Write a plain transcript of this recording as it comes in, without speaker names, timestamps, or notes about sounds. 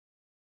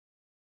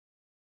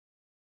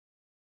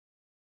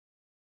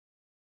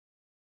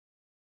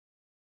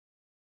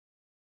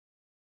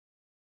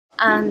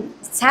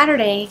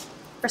Saturday,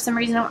 for some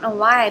reason, I don't know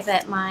why,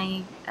 but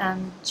my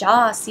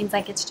jaw seems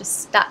like it's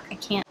just stuck. I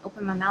can't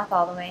open my mouth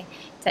all the way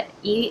to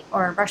eat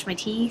or brush my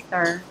teeth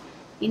or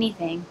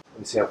anything. Let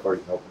me see how far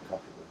you can open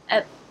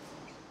comfortably.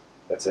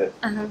 That's it?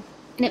 Uh-huh.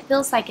 And it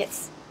feels like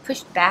it's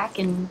pushed back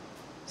and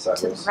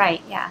Sideways? to the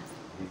right, yeah.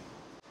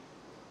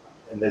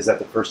 Mm-hmm. And is that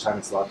the first time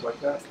it's locked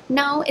like that?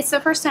 No, it's the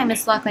first time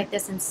it's locked like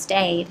this and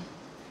stayed.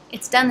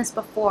 It's done this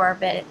before,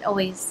 but it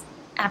always,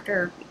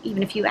 after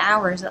even a few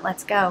hours, it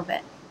lets go,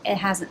 but it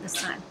hasn't this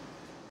time.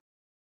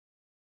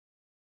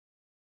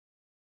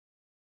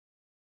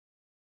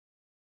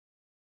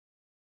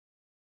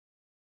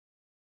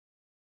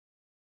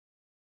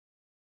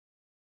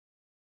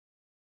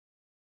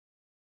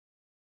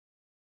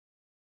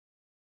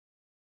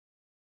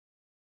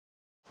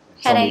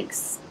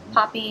 Headaches,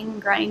 popping,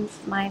 grinding,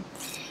 my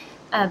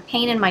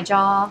pain in my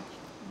jaw,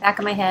 back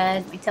of my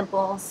head, my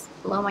temples,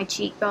 below my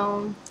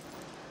cheekbone.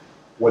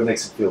 What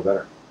makes it feel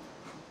better,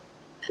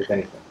 if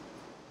anything?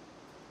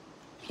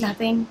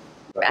 Nothing.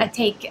 I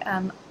take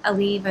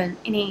Aleve and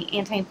any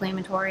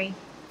anti-inflammatory.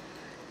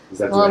 Does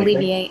that will do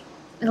anything?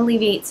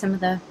 alleviate some of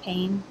the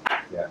pain.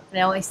 Yeah. But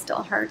it always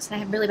still hurts. And I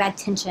have really bad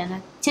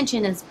tension.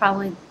 Tension is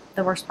probably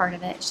the worst part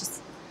of it. It's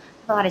just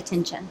a lot of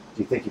tension.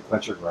 Do you think you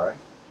clench or cry?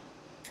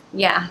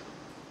 Yeah.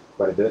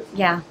 Quite a bit?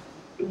 Yeah.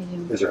 I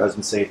do. Does your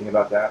husband say anything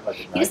about that? Like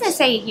He doesn't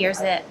say he hears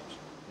it.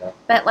 No.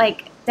 But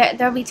like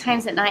there'll be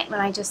times at night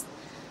when I just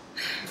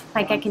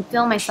I can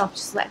feel myself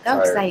just let go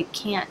because I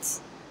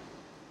can't.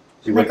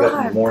 Do you wake up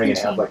in the morning and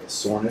have like a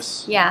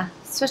soreness? Yeah,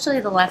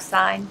 especially the left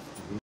side.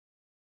 Mm-hmm.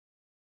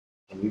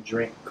 And you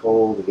drink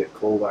cold, you get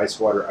cold ice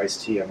water,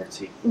 iced tea on your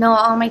teeth? No,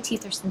 all my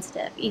teeth are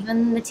sensitive.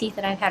 Even the teeth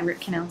that I've had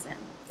root canals in.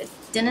 The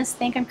dentists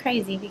think I'm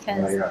crazy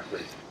because No, you're not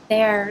crazy.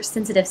 they're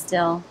sensitive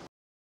still.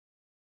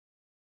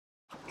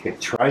 Okay,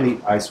 try the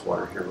ice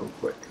water here real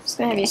quick. Just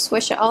gonna have you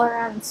swish it all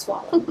around and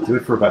swallow. Do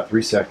it for about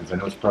 3 seconds. I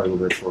know it's probably a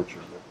little bit of torture,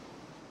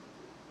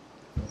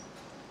 but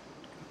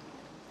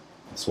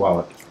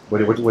swallow it. What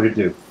did it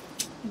do?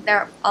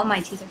 All my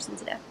teeth are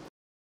sensitive.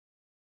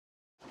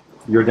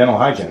 You're a dental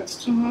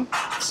hygienist,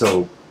 Mm-hmm.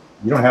 so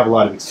you don't have a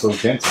lot of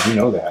exposed dentin, you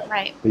know that.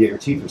 Right. But yet your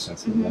teeth are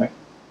sensitive, Mm-hmm. right?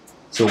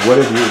 So what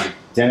have your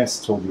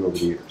dentist told you over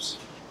the years?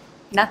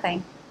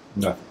 Nothing.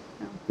 Nothing.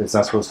 No. It's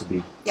not supposed to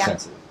be Yeah.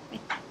 sensitive.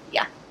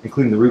 Yeah.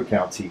 Including the root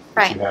canal teeth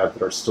that Right. you have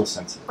that are still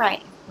sensitive.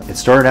 Right. It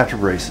started after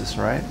braces,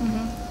 right?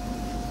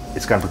 Mm-hmm.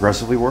 It's gotten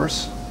progressively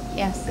worse.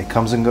 Yes. It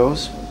comes and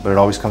goes, but it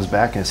always comes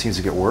back and it seems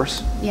to get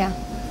worse. Yeah.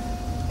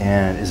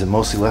 And is it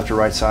mostly left or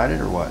right-sided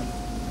or what?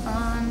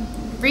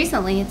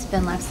 Recently it's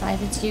been left side.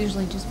 It's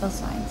usually just both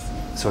sides.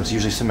 So it's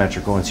usually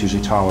symmetrical and it's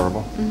usually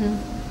tolerable.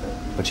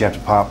 Mm-hmm. But you have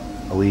to pop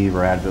Aleve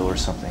or Advil or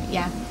something.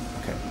 Yeah.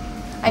 Okay.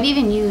 I've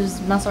even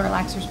used muscle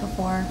relaxers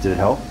before. Did it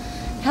help?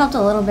 It helped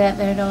a little bit,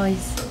 but it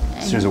always...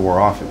 As soon as it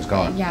wore off, it was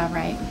gone. Yeah,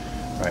 right.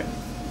 Right.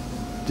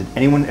 Did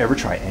anyone ever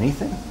try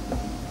anything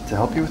to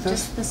help you with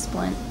this? Just the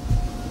splint.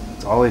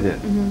 That's all they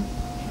did?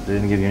 Mm-hmm. They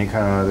didn't give you any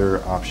kind of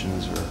other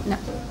options? Or No.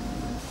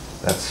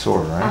 That's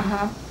sore, right?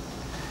 Uh-huh.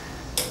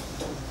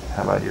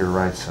 How about your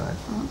right side?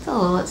 Well, it's a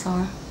little bit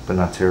sore. But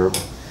not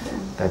terrible?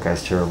 That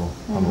guy's terrible.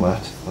 On the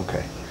left?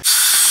 Okay.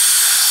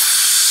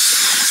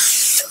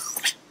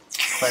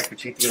 Crack your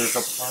teeth together a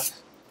couple times.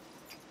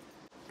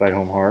 Bite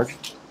home hard.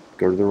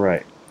 Go to the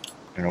right.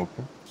 And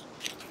open.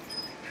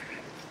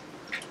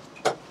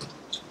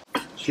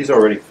 She's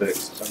already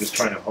fixed. I'm just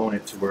trying to hone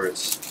it to where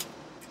it's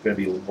going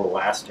to be a little more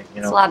lasting,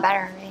 you know? It's a lot better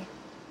already.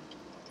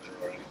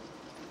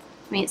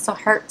 I mean, it still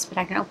hurts, but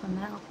I can open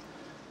my mouth.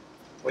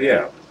 Well,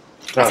 yeah.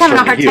 I was having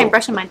a hard time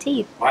brushing my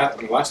teeth.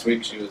 Last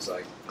week she was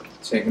like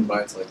taking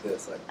bites like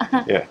this,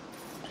 like Yeah.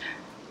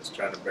 just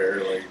trying to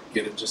barely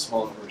get it just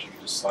small enough where she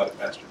could just slide it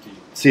past her teeth.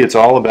 See, it's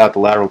all about the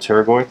lateral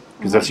pterygoid,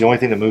 because that's the only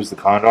thing that moves the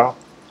condyle.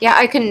 Yeah,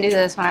 I couldn't do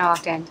this when I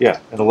walked in. Yeah,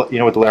 and you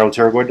know what the lateral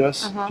pterygoid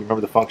does? Uh-huh. Do you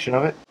remember the function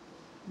of it?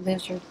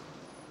 Those are...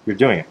 You're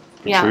doing it.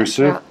 Yeah,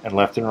 Intrusive and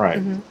left and right.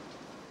 Mm-hmm.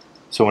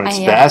 So when it's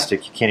Yeah.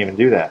 spastic, you can't even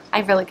do that.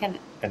 I really couldn't.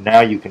 And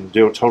now you can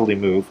totally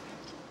move.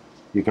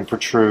 You can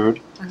protrude.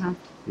 Uh-huh.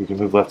 You can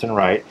move left and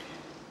right.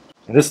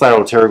 And this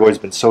lateral pterygoid's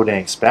been so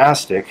dang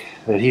spastic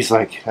that he's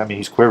like, I mean,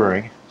 he's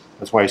quivering.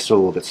 That's why he's still a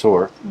little bit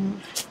sore. Mm-hmm.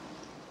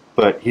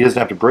 But he doesn't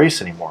have to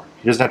brace anymore.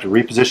 He doesn't have to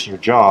reposition your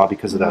jaw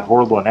because of that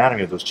horrible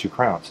anatomy of those two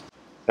crowns.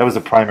 That was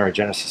the primary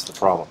genesis of the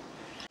problem.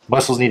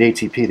 Muscles need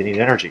ATP, they need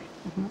energy,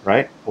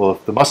 right? Well,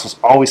 if the muscle's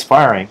always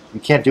firing, you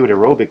can't do it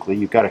aerobically.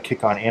 You've got to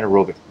kick on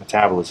anaerobic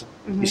metabolism.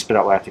 You spit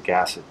out lactic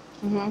acid.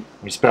 When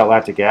you spit out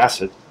lactic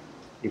acid,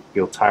 you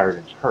feel tired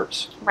and it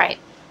hurts. Right.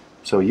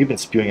 So you've been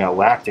spewing out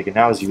lactic, and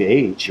now as you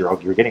age,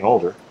 you're getting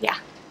older. Yeah.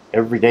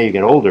 Every day you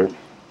get older,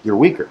 you're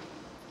weaker.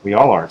 We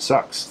all are. It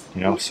sucks,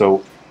 you know.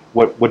 So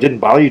what didn't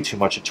bother you too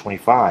much at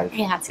 25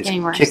 Yeah, it's is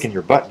getting worse. kicking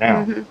your butt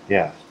now. Mhm.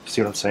 Yeah.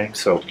 See what I'm saying?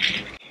 So,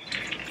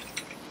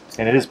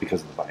 and it is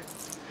because of the bite.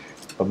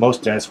 But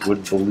most dentists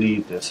wouldn't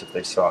believe this if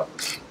they saw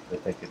this. They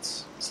think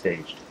it's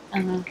staged.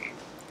 Uh-huh.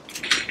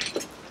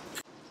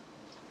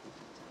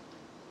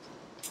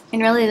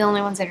 And really the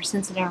only ones that are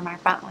sensitive are my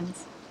front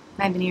ones.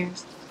 My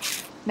veneers.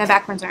 My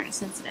back ones aren't as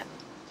sensitive.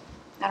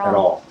 at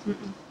all. Mm-mm.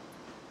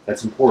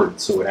 That's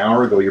important. So an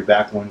hour ago, your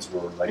back ones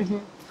were like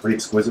Mhm. pretty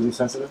exquisitely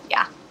sensitive.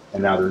 Yeah.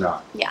 And now they're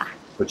not. Yeah.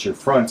 But your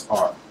fronts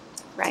are.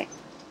 Right.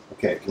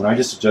 Okay. When I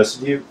just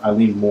adjusted you, I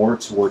leaned more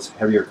towards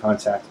heavier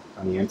contact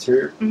on the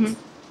anterior Mhm.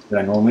 than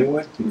I normally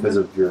would because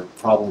of your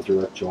problem with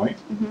your left joint.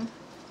 Mhm.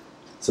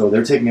 So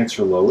they're taking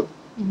extra load,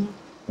 Mhm.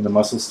 and the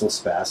muscle's still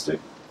spastic.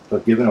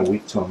 But given a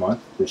week to a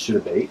month, this should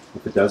abate.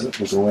 If it doesn't,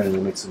 we'll go in and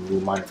we'll make some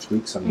little minor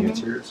tweaks on the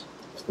anteriors,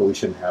 but we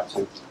shouldn't have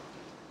to.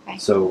 Okay.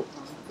 So,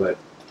 but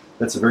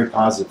that's a very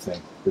positive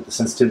thing. That the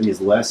sensitivity is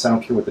less. I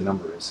don't care what the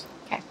number is.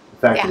 Okay. The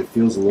fact Yeah. that it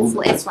feels a little It's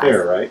bit less.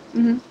 fair, right?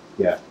 Mm-hmm.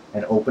 Yeah.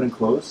 And open and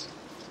close,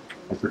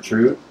 and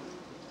protrude,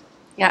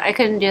 Yeah, I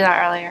couldn't do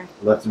that earlier.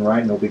 left and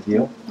right, no big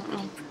deal.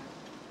 Mm-mm.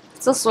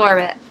 Still sore,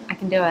 but I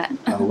can do it.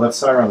 On the left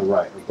side or on the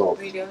right, or both? What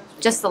are you doing?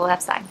 Just the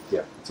left side.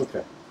 Yeah, it's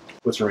okay.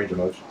 What's your range of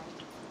motion?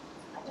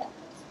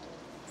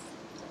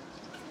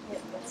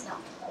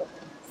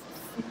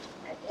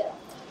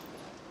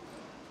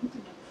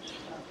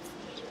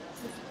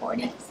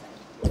 $40.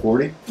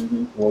 40?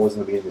 Mm-hmm. What was in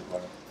the beginning of the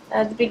plan?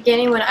 At the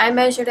beginning, when I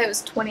measured it,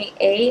 was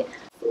 28.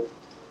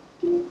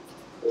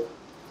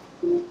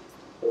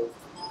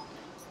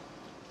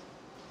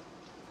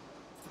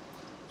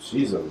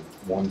 She's a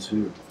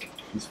 1-2.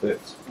 She's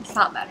fixed. It's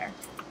not better.